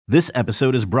This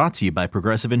episode is brought to you by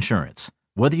Progressive Insurance.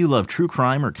 Whether you love true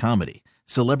crime or comedy,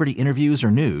 celebrity interviews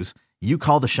or news, you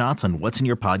call the shots on what's in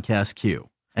your podcast queue.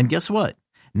 And guess what?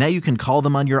 Now you can call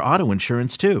them on your auto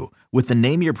insurance too with the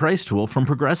Name Your Price tool from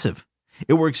Progressive.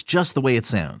 It works just the way it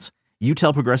sounds. You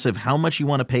tell Progressive how much you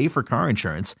want to pay for car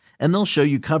insurance, and they'll show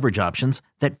you coverage options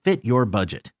that fit your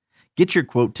budget. Get your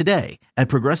quote today at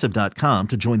Progressive.com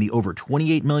to join the over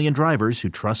 28 million drivers who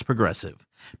trust Progressive.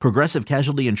 Progressive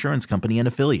Casualty Insurance Company and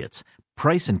Affiliates.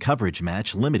 Price and coverage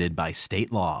match limited by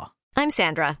state law. I'm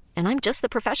Sandra, and I'm just the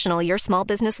professional your small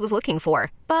business was looking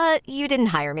for. But you didn't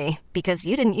hire me because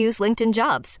you didn't use LinkedIn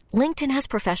Jobs. LinkedIn has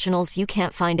professionals you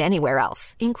can't find anywhere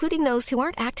else, including those who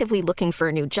aren't actively looking for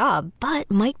a new job, but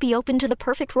might be open to the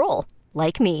perfect role,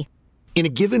 like me. In a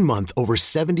given month, over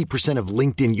 70% of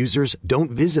LinkedIn users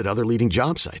don't visit other leading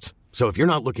job sites. So if you're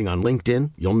not looking on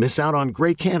LinkedIn, you'll miss out on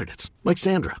great candidates like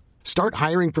Sandra. Start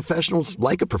hiring professionals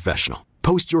like a professional.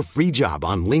 Post your free job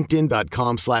on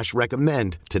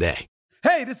linkedin.com/recommend today.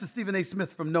 Hey, this is Stephen A.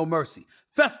 Smith from No Mercy.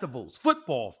 Festivals,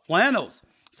 football, flannels.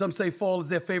 Some say fall is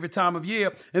their favorite time of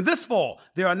year. And this fall,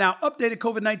 there are now updated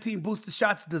COVID-19 booster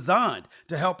shots designed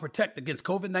to help protect against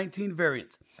COVID-19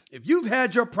 variants. If you've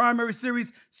had your primary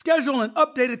series, schedule an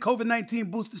updated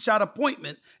COVID-19 booster shot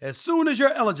appointment as soon as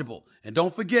you're eligible. And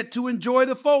don't forget to enjoy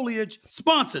the foliage.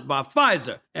 Sponsored by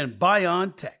Pfizer and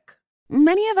BioNTech.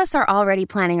 Many of us are already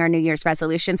planning our New Year's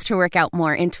resolutions to work out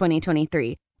more in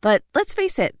 2023. But let's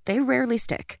face it, they rarely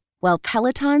stick. Well,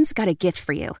 Peloton's got a gift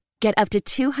for you. Get up to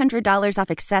 $200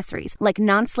 off accessories like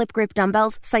non-slip grip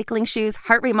dumbbells, cycling shoes,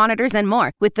 heart rate monitors, and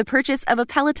more with the purchase of a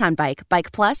Peloton bike,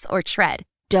 Bike Plus, or Tread.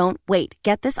 Don't wait.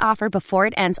 Get this offer before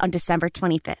it ends on December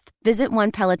 25th. Visit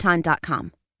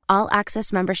onepeloton.com. All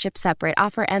access membership separate.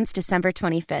 Offer ends December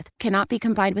 25th. Cannot be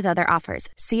combined with other offers.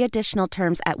 See additional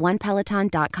terms at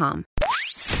onepeloton.com.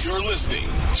 You're listening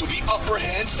to the Upper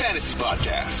Hand Fantasy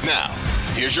Podcast. Now,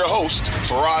 here's your host,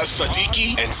 Faraz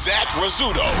Siddiqui and Zach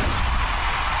Rizzuto.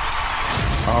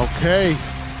 Okay.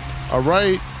 All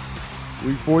right.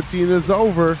 Week 14 is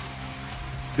over.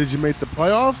 Did you make the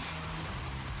playoffs?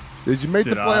 Did you make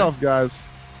the playoffs, guys?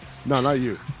 No, not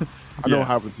you. I know what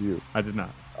happened to you. I did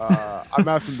not. I'm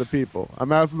asking the people.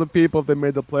 I'm asking the people if they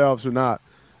made the playoffs or not.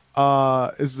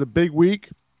 This is a big week.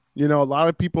 You know, a lot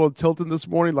of people are tilting this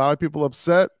morning. A lot of people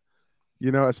upset.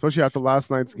 You know, especially after last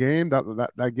night's game.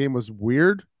 That game was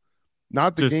weird.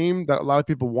 Not the game that a lot of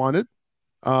people wanted.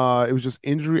 It was just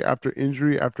injury after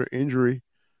injury after injury.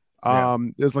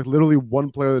 There's like literally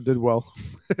one player that did well.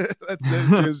 That's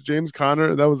it. James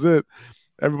Conner. That was it.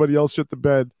 Everybody else shit the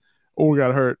bed or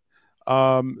got hurt.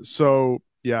 So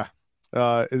yeah,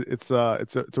 it's a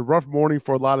rough morning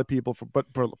for a lot of people.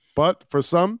 But for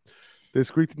some, they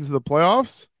squeaked into the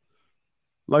playoffs.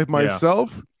 Like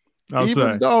myself,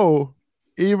 even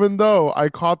though I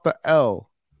caught the L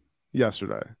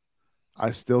yesterday, I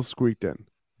still squeaked in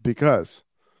because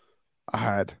I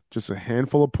had just a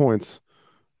handful of points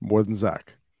more than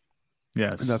Zach.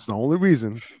 Yes. And that's the only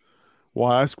reason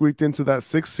why I squeaked into that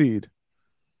 6th seed,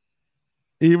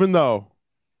 even though,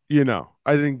 you know,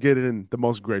 I didn't get it in the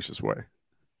most gracious way.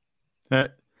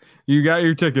 You got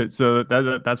your ticket, so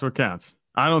that's what counts.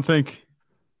 I don't think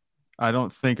I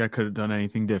could have done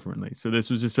anything differently. So this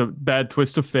was just a bad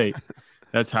twist of fate.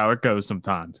 That's how it goes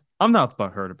sometimes. I'm not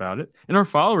butthurt about it. In our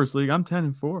followers league, I'm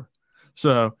 10-4.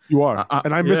 So you are,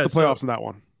 and I missed the playoffs in that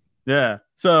one. Yeah,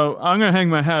 so I'm gonna hang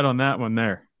my hat on that one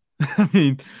there. I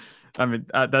mean,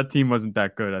 that team wasn't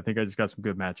that good. I think I just got some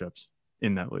good matchups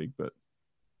in that league, but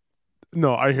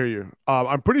no, I hear you.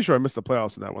 I'm pretty sure I missed the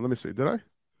playoffs in that one. Let me see. Did I?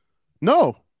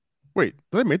 No. Wait,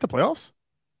 did I make the playoffs?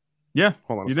 Yeah,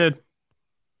 hold on. You did.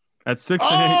 At 6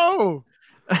 and 8. Oh,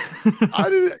 I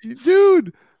didn't,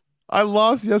 dude. I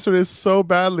lost yesterday so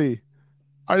badly.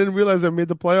 I didn't realize I made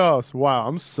the playoffs. Wow,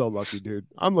 I'm so lucky, dude.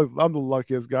 I'm the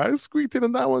luckiest guy. I squeaked in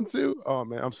on that one too. Oh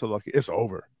man, I'm so lucky. It's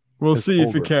over. We'll see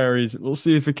if it carries. We'll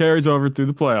see if it carries over through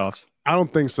the playoffs. I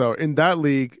don't think so. In that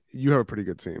league, you have a pretty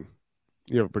good team.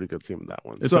 You have a pretty good team in that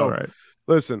one. It's all right.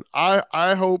 Listen,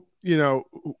 I hope, you know,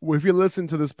 if you listen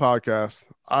to this podcast,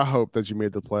 I hope that you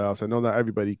made the playoffs. I know not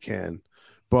everybody can,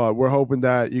 but we're hoping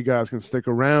that you guys can stick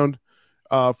around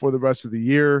for the rest of the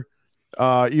year.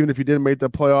 Even if you didn't make the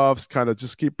playoffs, kind of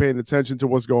just keep paying attention to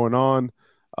what's going on.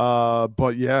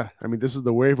 But yeah, I mean, this is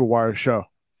the Waiver Wire show.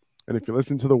 And if you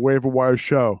listen to the Waiver Wire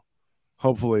show,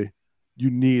 hopefully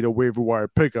you need a waiver wire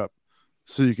pickup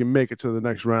so you can make it to the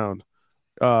next round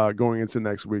going into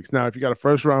next week's. Now, if you got a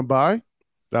first round bye,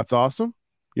 that's awesome.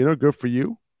 You know, good for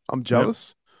you. I'm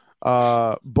jealous.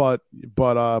 Yep. But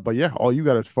yeah, all you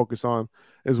got to focus on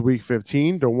is week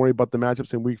 15. Don't worry about the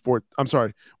matchups in week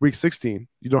 16.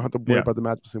 You don't have to worry about the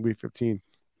matchups in week 15.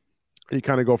 you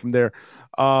kind of go from there.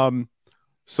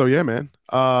 So yeah, man.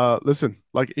 Listen,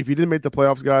 like if you didn't make the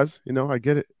playoffs, guys, I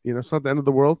get it. It's not the end of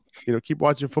the world. Keep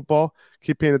watching football,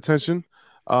 keep paying attention.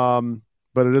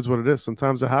 But it is what it is.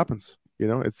 Sometimes it happens.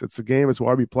 It's a game. It's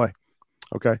why we play.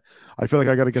 Okay. I feel like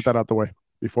I got to get that out the way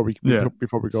before we go.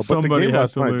 But somebody the game has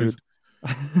last to night, lose.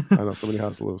 dude. I know somebody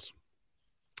has to lose.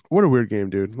 What a weird game,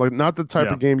 dude. Like not the type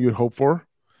of game you'd hope for.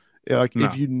 Like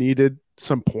if you needed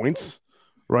some points,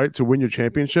 right, to win your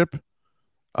championship.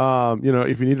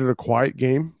 If you needed a quiet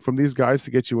game from these guys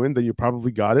to get you in, then you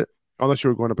probably got it, unless you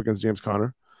were going up against James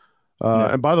Conner.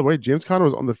 And by the way, James Conner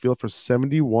was on the field for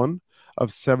 71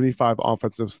 of 75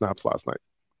 offensive snaps last night.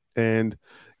 And,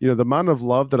 the amount of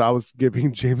love that I was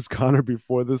giving James Conner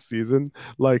before this season,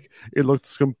 like it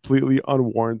looked completely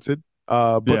unwarranted.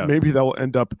 But maybe that will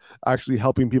end up actually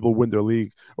helping people win their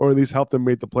league, or at least help them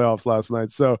make the playoffs last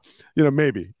night. So,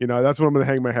 maybe, that's what I'm going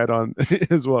to hang my head on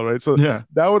as well, right? So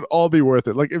that would all be worth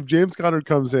it. Like if James Conner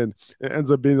comes in and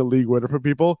ends up being a league winner for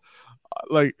people,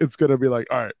 like it's going to be like,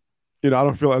 all right, I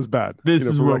don't feel as bad. This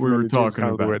is what we were talking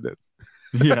about.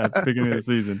 Yeah, at the beginning of the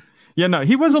season. Yeah, no,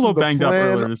 he was a little banged up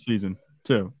earlier this season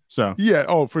too. So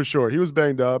yeah, for sure, he was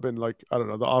banged up, and like I don't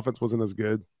know, the offense wasn't as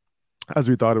good as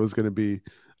we thought it was going to be.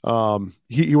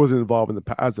 He wasn't involved in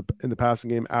the passing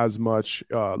game as much.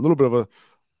 A little bit of a,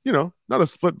 not a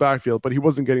split backfield, but he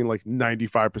wasn't getting like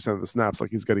 95% of the snaps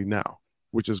like he's getting now,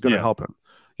 which is going to help him.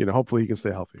 Hopefully he can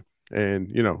stay healthy, and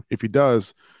if he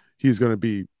does, he's going to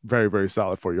be very, very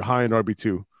solid for you, high in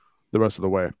RB2 the rest of the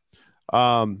way.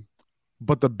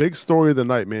 But the big story of the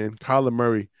night, man, Kyler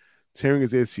Murray tearing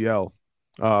his ACL,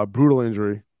 brutal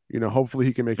injury. Hopefully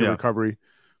he can make a recovery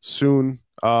soon.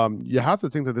 You have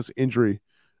to think that this injury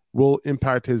will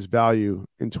impact his value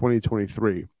in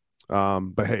 2023.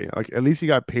 But hey, like at least he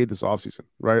got paid this offseason,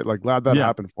 right? Like glad that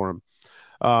happened for him.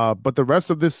 But the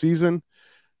rest of this season,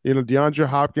 DeAndre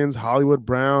Hopkins, Hollywood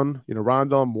Brown,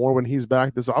 Rondale Moore, when he's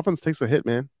back, this offense takes a hit,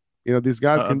 man. These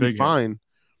guys can be fine.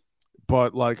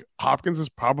 But like Hopkins is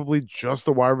probably just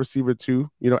a wide receiver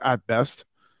 2, at best.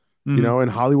 And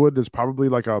Hollywood is probably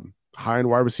like a high-end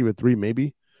wide receiver 3,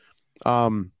 maybe.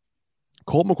 Colt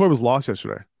McCoy was lost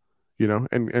yesterday,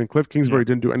 and Cliff Kingsbury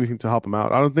didn't do anything to help him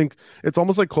out. I don't think it's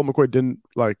almost like Colt McCoy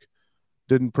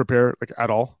didn't prepare like at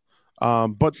all.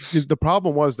 But the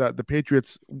problem was that the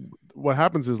Patriots, what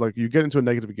happens is like you get into a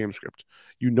negative game script.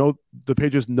 The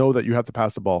Patriots know that you have to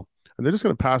pass the ball, and they're just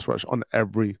going to pass rush on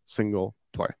every single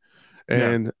play.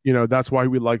 And, that's why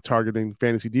we like targeting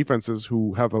fantasy defenses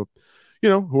who have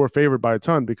who are favored by a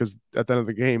ton, because at the end of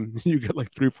the game, you get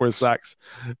like 3-4 sacks,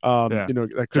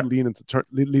 that could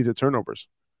lead to turnovers.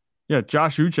 Yeah.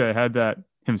 Josh Uche had that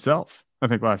himself, I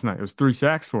think last night. It was 3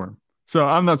 sacks for him. So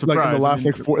I'm not surprised. Like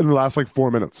in the last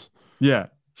 4 minutes. Yeah.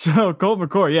 So Colt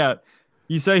McCoy,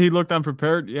 you say he looked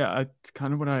unprepared. Yeah, it's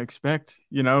kind of what I expect.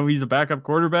 He's a backup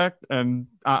quarterback, and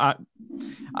I'm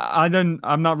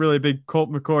not really a big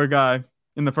Colt McCoy guy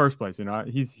in the first place.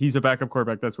 He's a backup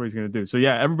quarterback. That's what he's going to do. So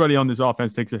yeah, everybody on this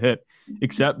offense takes a hit,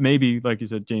 except maybe, like you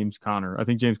said, James Conner. I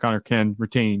think James Conner can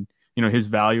retain, his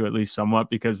value at least somewhat,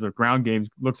 because the ground game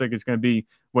looks like it's going to be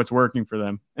what's working for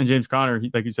them. And James Conner,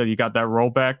 like you said, he got that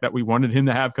rollback that we wanted him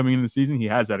to have coming into the season. He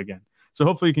has that again. So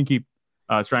hopefully he can keep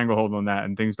stranglehold on that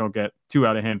and things don't get too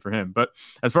out of hand for him. But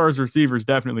as far as receivers,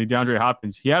 definitely DeAndre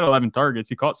Hopkins. He had 11 targets.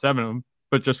 He caught 7 of them,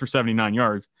 but just for 79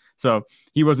 yards. So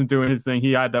he wasn't doing his thing.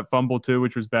 He had that fumble too,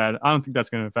 which was bad. I don't think that's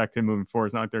going to affect him moving forward.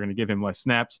 It's not like they're going to give him less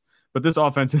snaps. But this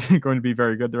offense isn't going to be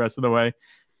very good the rest of the way.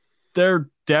 They're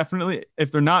definitely,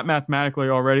 if they're not mathematically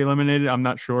already eliminated, I'm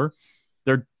not sure.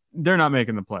 They're not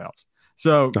making the playoffs.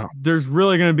 So there's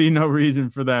really going to be no reason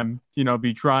for them,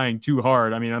 be trying too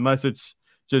hard. I mean, unless it's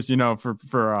just, for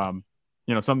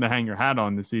something to hang your hat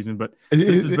on this season. But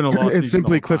this has been a lost It's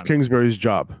simply Cliff Kingsbury's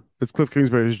job. It's Cliff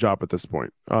Kingsbury's job at this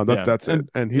point. That's it.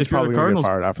 And he's probably going to get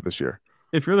fired after this year.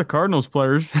 If you're the Cardinals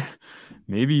players,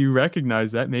 maybe you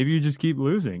recognize that. Maybe you just keep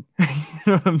losing. You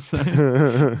know what I'm saying?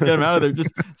 Let's get him out of there.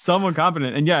 Just someone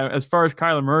competent. And yeah, as far as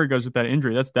Kyler Murray goes with that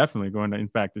injury, that's definitely going to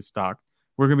impact his stock.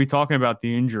 We're going to be talking about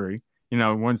the injury,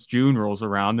 once June rolls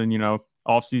around and,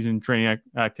 off-season training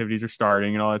activities are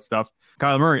starting and all that stuff.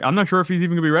 Kyler Murray, I'm not sure if he's even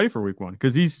going to be ready for week 1,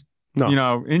 because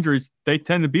injuries, they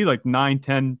tend to be like 9,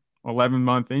 10,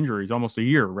 11-month injuries, almost a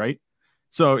year, right?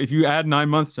 So if you add 9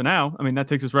 months to now, I mean, that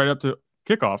takes us right up to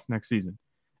kickoff next season.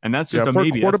 And that's just a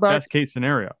maybe. That's best case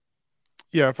scenario.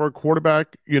 Yeah, for a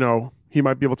quarterback, he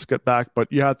might be able to get back,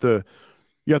 but you have to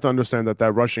understand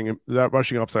that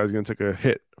rushing upside is going to take a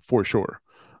hit for sure.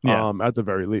 At the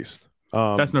very least.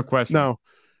 That's no question. Now,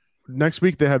 next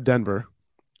week they have Denver.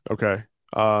 Okay.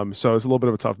 So it's a little bit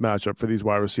of a tough matchup for these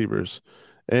wide receivers.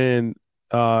 And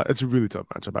It's a really tough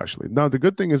matchup, actually. Now, the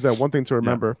good thing is that one thing to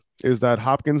remember is that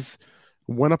Hopkins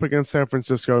went up against San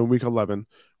Francisco in Week 11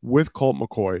 with Colt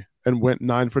McCoy and went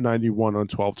 9 for 91 on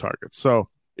 12 targets. So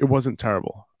it wasn't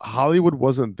terrible. Hollywood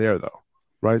wasn't there, though,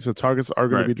 right? So targets are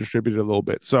going to be distributed a little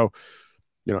bit. So,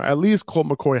 at least Colt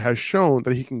McCoy has shown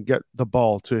that he can get the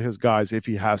ball to his guys if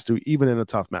he has to, even in a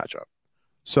tough matchup.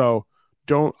 So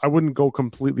I wouldn't go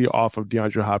completely off of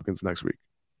DeAndre Hopkins next week.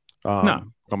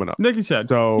 Coming up. Like you said,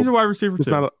 so he's a wide receiver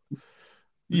too.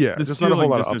 Just not a whole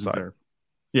lot of upside.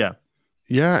 Yeah.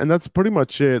 Yeah, and that's pretty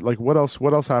much it. Like, what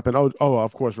else happened? Oh,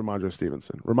 of course, Ramondre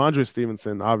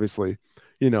Stevenson, obviously,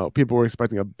 people were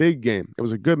expecting a big game. It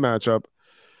was a good matchup.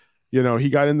 He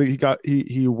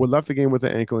left the game with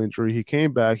an ankle injury. He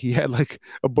came back. He had like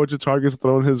a bunch of targets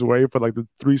thrown his way for like the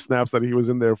 3 snaps that he was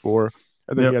in there for,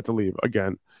 and then he had to leave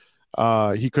again.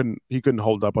 He couldn't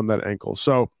hold up on that ankle.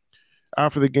 So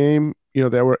after the game,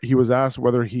 he was asked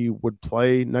whether he would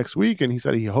play next week, and he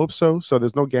said he hopes so. So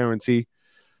there's no guarantee.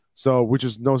 So, which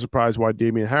is no surprise why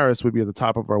Damian Harris would be at the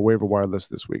top of our waiver wire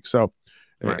list this week. So,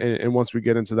 and once we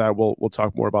get into that, we'll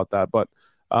talk more about that. But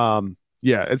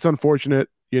it's unfortunate.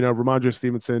 Ramondre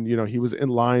Stevenson, he was in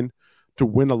line to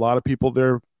win a lot of people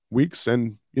their weeks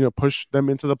and push them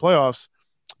into the playoffs,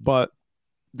 but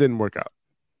didn't work out.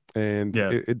 And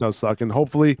it does suck. And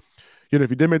hopefully, if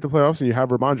you did make the playoffs and you have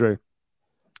Ramondre,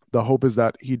 the hope is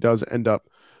that he does end up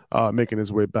making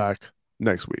his way back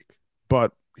next week.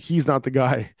 But he's not the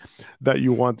guy that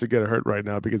you want to get hurt right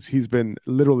now because he's been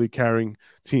literally carrying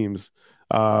teams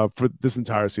for this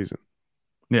entire season.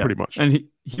 Yeah, pretty much. And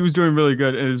he was doing really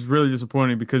good. It was really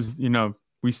disappointing because,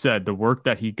 we said the work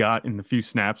that he got in the few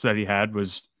snaps that he had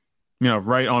was,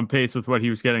 right on pace with what he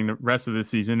was getting the rest of the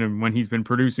season and when he's been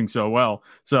producing so well.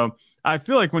 So I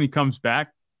feel like when he comes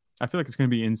back, I feel like it's going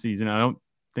to be in season. I don't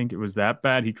think it was that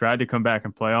bad. He tried to come back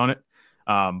and play on it.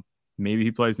 Maybe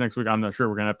he plays next week. I'm not sure.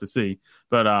 We're going to have to see.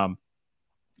 But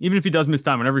even if he does miss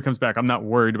time, whenever he comes back, I'm not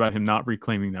worried about him not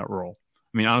reclaiming that role.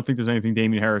 I mean, I don't think there's anything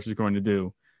Damian Harris is going to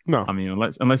do. No. I mean,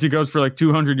 unless he goes for like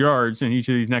 200 yards in each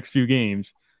of these next few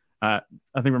games, I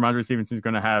think Ramondre Stevenson is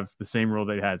going to have the same role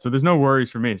they had. So there's no worries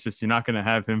for me. It's just you're not going to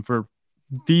have him for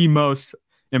the most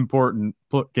important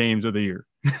games of the year.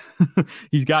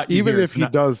 He's got even if he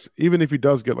does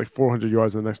get like 400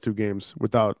 yards in the next 2 games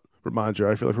without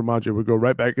Ramondre, I feel like Ramondre would go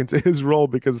right back into his role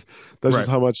because that's just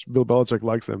how much Bill Belichick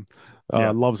likes him,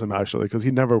 loves him actually, because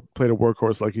he never played a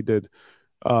workhorse like he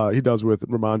does with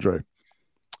Ramondre.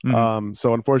 Mm-hmm.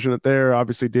 So unfortunate there.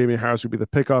 Obviously, Damian Harris would be the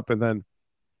pickup, and then,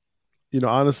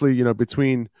 honestly,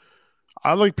 between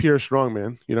I like Pierre Strong,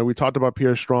 man. We talked about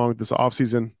Pierre Strong this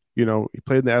offseason. He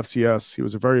played in the FCS. He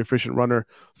was a very efficient runner,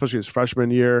 especially his freshman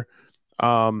year.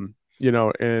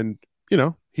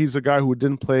 He's a guy who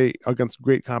didn't play against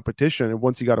great competition. And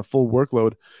once he got a full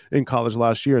workload in college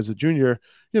last year as a junior,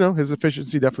 his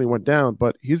efficiency definitely went down.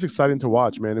 But he's exciting to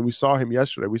watch, man. And we saw him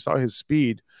yesterday. We saw his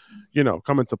speed,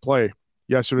 come into play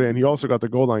yesterday. And he also got the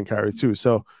goal line carry too.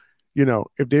 So,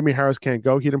 if Damian Harris can't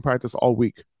go, he didn't practice all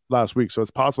week last week. So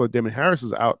it's possible that Damian Harris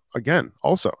is out again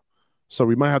also. So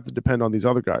we might have to depend on these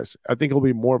other guys. I think it'll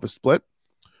be more of a split,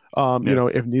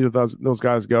 if neither of those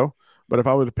guys go. But if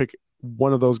I were to pick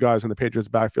one of those guys in the Patriots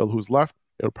backfield who's left,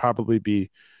 it would probably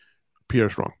be Pierre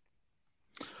Strong.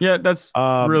 Yeah, that's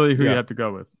really who you have to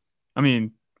go with. I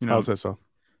mean, I would say so.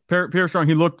 Pierre Strong,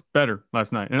 he looked better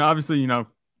last night. And obviously,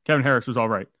 Kevin Harris was all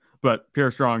right. But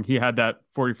Pierre Strong, he had that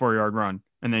 44-yard run.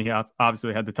 And then he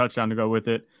obviously had the touchdown to go with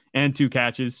it and 2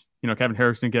 catches. Kevin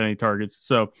Harris didn't get any targets.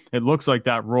 So it looks like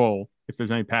that role, if there's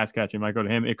any pass catching, might go to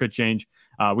him. It could change.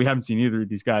 We haven't seen either of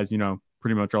these guys,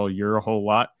 pretty much all year, a whole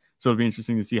lot. So it'll be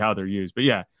interesting to see how they're used. But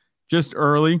yeah, just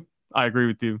early, I agree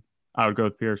with you. I would go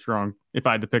with Pierre Strong if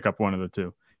I had to pick up one of the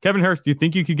 2. Kevin Harris, do you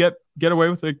think you could get away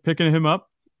with picking him up?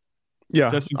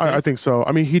 Yeah, I think so.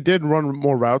 I mean, he did run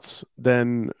more routes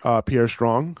than Pierre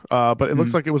Strong, but it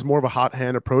looks like it was more of a hot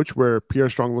hand approach where Pierre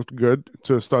Strong looked good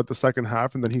to start the second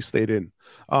half, and then he stayed in.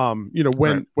 When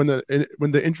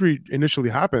the injury initially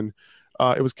happened,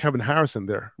 it was Kevin Harrison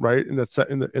there, right, in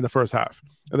the first half,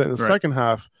 and then in the second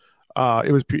half,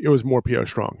 it was more Pierre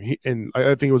Strong. And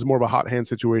I think it was more of a hot hand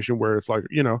situation where it's like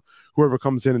whoever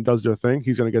comes in and does their thing,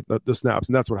 he's going to get the snaps,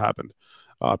 and that's what happened.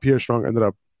 Pierre Strong ended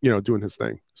up doing his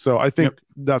thing. So I think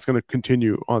that's going to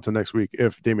continue on to next week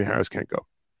if Damian Harris can't go.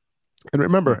 And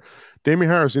remember,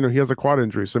 Damian Harris, he has a quad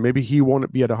injury, so maybe he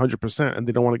won't be at 100%, and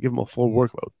they don't want to give him a full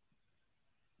workload.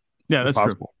 Yeah, that's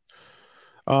possible.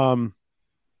 True.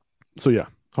 So yeah,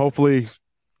 hopefully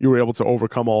you were able to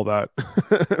overcome all that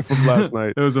from last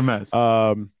night. It was a mess.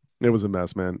 It was a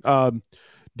mess, man.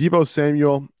 Deebo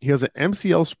Samuel, he has an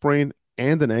MCL sprain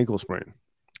and an ankle sprain.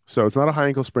 So it's not a high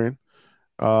ankle sprain.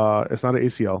 It's not an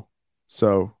ACL.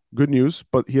 So good news,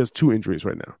 but he has 2 injuries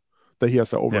right now that he has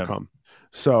to overcome. Yeah.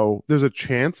 So there's a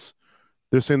chance.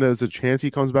 They're saying that there's a chance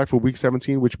he comes back for week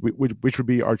 17, which would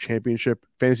be our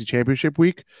fantasy championship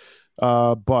week.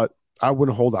 But I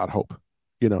wouldn't hold out hope.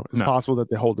 It's possible that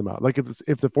they hold him out. Like if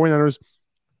the 49ers,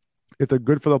 if they're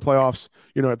good for the playoffs,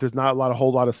 if there's not a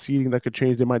whole lot of seeding that could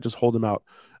change, they might just hold him out,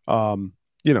 and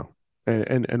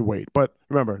wait. But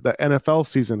remember, the NFL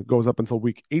season goes up until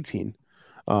week 18.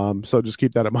 So just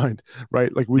keep that in mind,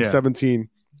 right? Like week 17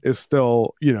 is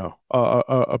still,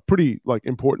 a pretty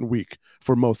important week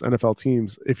for most NFL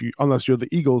teams. Unless you're the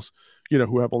Eagles,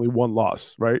 who have only 1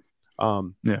 loss, right?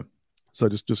 So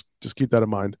just keep that in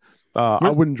mind. I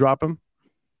wouldn't drop him,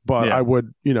 but I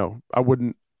would, I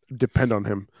wouldn't depend on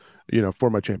him, for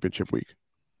my championship week.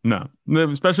 No,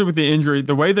 especially with the injury,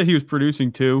 the way that he was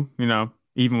producing too,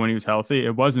 even when he was healthy,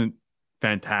 it wasn't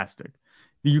fantastic.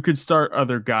 You could start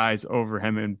other guys over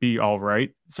him and be all right.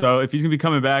 So if he's going to be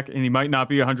coming back and he might not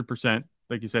be 100%,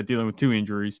 like you said, dealing with 2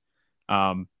 injuries,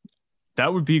 that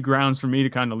would be grounds for me to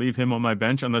kind of leave him on my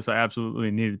bench unless I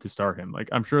absolutely needed to start him. Like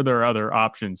I'm sure there are other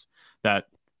options that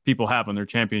people have on their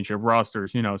championship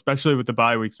rosters, especially with the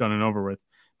bye weeks done and over with,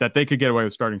 that they could get away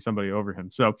with starting somebody over him.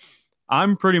 So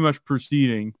I'm pretty much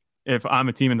proceeding, if I'm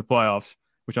a team in the playoffs,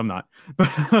 which I'm not,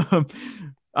 but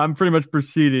I'm pretty much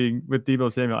proceeding with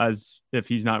Deebo Samuel as if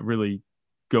he's not really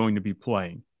going to be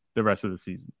playing the rest of the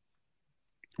season.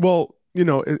 Well,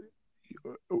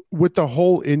 with the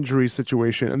whole injury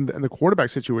situation and the quarterback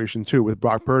situation too, with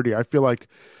Brock Purdy, I feel like,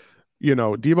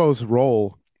 Deebo's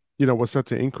role, was set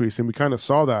to increase. And we kind of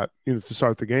saw that, to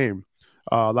start the game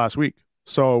last week.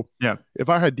 So if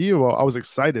I had Deebo, I was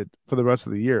excited for the rest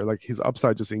of the year. Like his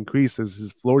upside just increased,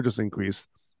 his floor just increased.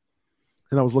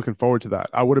 And I was looking forward to that.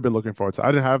 I would have been looking forward to it.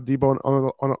 I didn't have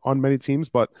Deebo on many teams,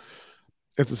 but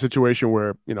it's a situation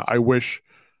where, I wish,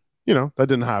 that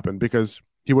didn't happen because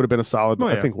he would have been a solid,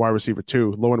 I think, wide receiver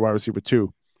 2, low-end wide receiver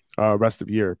 2 rest of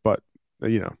the year. But,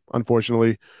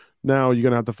 unfortunately, now you're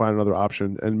going to have to find another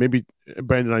option. And maybe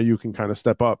Brandon Ayuk can kind of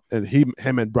step up, and him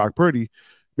and Brock Purdy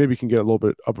maybe can get a little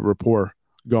bit of a rapport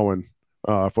going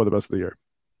for the rest of the year.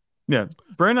 Yeah,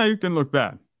 Brandon Ayuk didn't look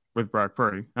bad with Brock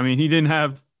Purdy. I mean, he didn't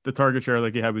have the target share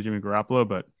like he had with Jimmy Garoppolo,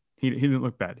 but he didn't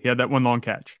look bad. He had that one long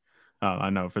catch,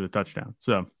 I know, for the touchdown.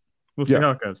 So we'll see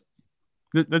how it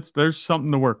goes. There's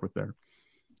something to work with there.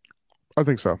 I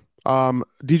think so.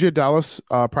 DJ Dallas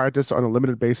practiced on a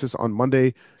limited basis on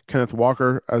Monday. Kenneth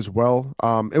Walker as well.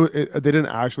 They didn't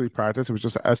actually practice. It was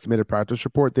just an estimated practice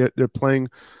report. They're playing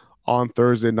on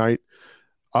Thursday night.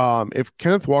 If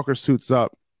Kenneth Walker suits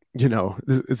up,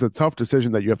 it's a tough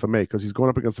decision that you have to make because he's going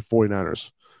up against the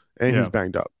 49ers and he's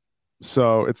banged up.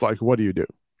 So it's like, what do you do?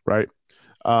 Right.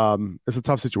 It's a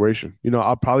tough situation.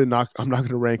 I'm not going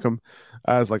to rank him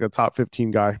as like a top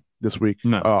 15 guy this week,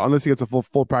 unless he gets a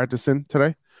full practice in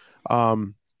today.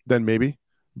 Then maybe,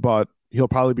 but he'll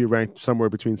probably be ranked somewhere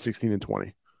between 16 and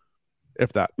 20,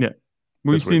 if that. Yeah.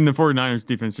 We've seen the 49ers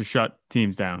defense to shut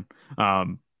teams down.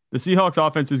 The Seahawks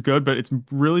offense is good, but it's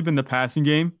really been the passing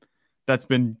game that's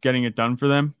been getting it done for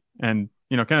them. And,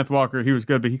 Kenneth Walker, he was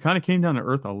good, but he kind of came down to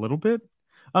earth a little bit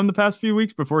the past few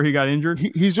weeks before he got injured.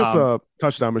 He's just a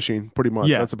touchdown machine, pretty much.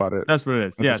 Yeah, that's about it. That's what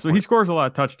it is. So he scores a lot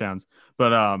of touchdowns.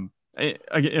 But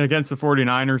against the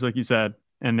 49ers, like you said,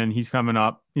 and then he's coming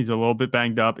up. He's a little bit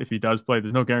banged up. If he does play,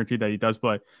 there's no guarantee that he does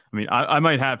play. I mean, I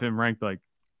might have him ranked like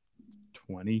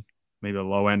 20, maybe a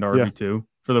low end RB2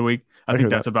 for the week. I think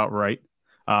that's about right.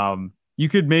 You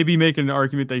could maybe make an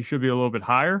argument that he should be a little bit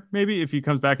higher, maybe if he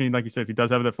comes back and, like you said, if he does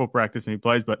have that full practice and he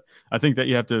plays. But I think that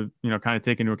you have to, kind of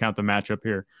take into account the matchup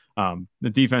here. The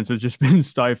defense has just been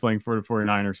stifling for the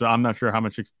 49ers. So I'm not sure how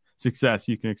much success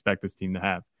you can expect this team to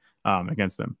have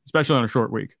against them, especially on a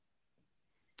short week.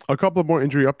 A couple of more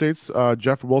injury updates.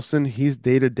 Jeff Wilson, he's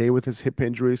day-to-day with his hip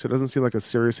injury, so it doesn't seem like a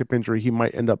serious hip injury. He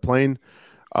might end up playing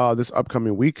this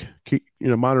upcoming week.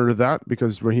 Monitor that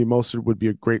because Raheem Mostert would be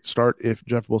a great start if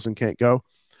Jeff Wilson can't go.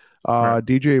 Right.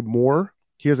 DJ Moore,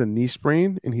 he has a knee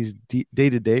sprain and he's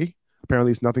day-to-day.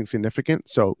 Apparently it's nothing significant,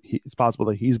 so it's possible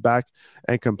that he's back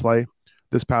and can play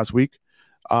this past week.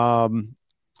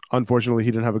 Unfortunately,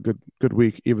 he didn't have a good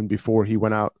week even before he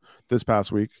went out this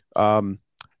past week.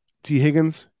 T.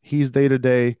 Higgins, he's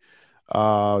day-to-day.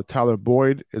 Tyler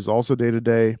Boyd is also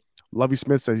day-to-day. Lovie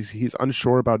Smith says he's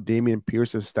unsure about Dameon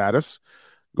Pierce's status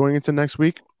going into next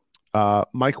week.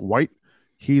 Mike White,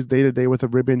 he's day-to-day with a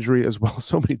rib injury as well.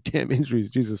 So many damn injuries,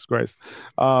 Jesus Christ.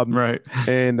 Right.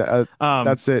 And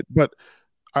that's it. But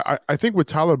I think with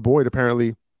Tyler Boyd,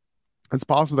 apparently, it's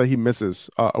possible that he misses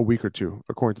a week or two,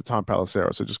 according to Tom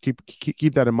Pelissero. So just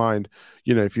keep that in mind,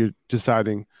 if you're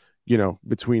deciding,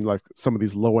 between like some of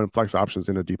these low end flex options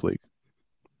in a deep league.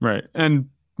 Right. And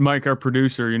Mike, our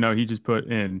producer, he just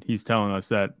he's telling us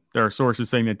that there are sources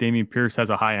saying that Dameon Pierce has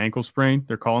a high ankle sprain.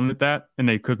 They're calling it that, and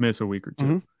they could miss a week or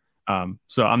two. Mm-hmm.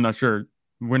 So I'm not sure.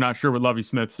 We're not sure what Lovie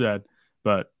Smith said,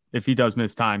 but if he does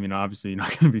miss time, obviously you're not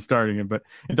going to be starting him, but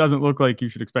it doesn't look like you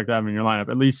should expect to have him in your lineup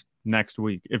at least next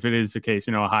week. If it is the case,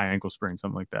 a high ankle sprain,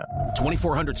 something like that.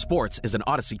 2400 Sports is an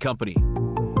Odyssey company.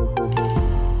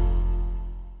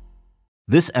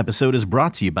 This episode is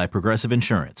brought to you by Progressive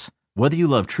Insurance. Whether you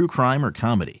love true crime or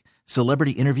comedy,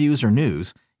 celebrity interviews or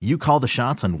news, you call the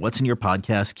shots on what's in your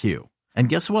podcast queue. And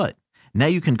guess what? Now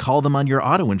you can call them on your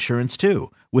auto insurance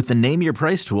too with the Name Your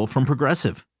Price tool from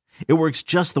Progressive. It works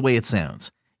just the way it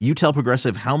sounds. You tell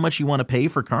Progressive how much you want to pay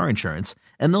for car insurance,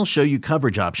 and they'll show you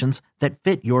coverage options that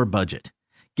fit your budget.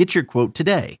 Get your quote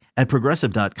today at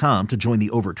Progressive.com to join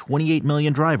the over 28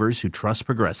 million drivers who trust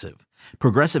Progressive.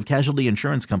 Progressive Casualty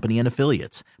Insurance Company and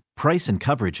Affiliates. Price and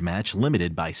coverage match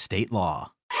limited by state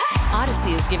law.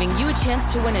 Odyssey is giving you a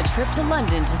chance to win a trip to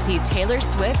London to see Taylor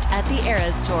Swift at the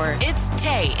Eras Tour. It's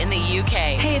Tay in the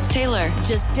UK. Hey, it's Taylor.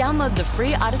 Just download the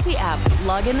free Odyssey app,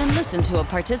 log in and listen to a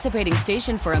participating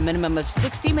station for a minimum of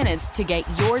 60 minutes to get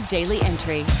your daily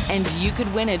entry. And you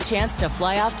could win a chance to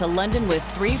fly off to London with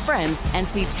 3 friends and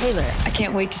see Taylor. I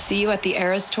can't wait to see you at the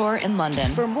Eras Tour in London.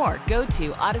 For more, go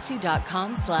to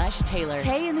odyssey.com/Taylor.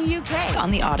 Tay in the UK. It's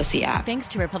on the Odyssey app. Thanks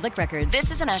to Republic Records.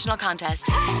 This is a national contest.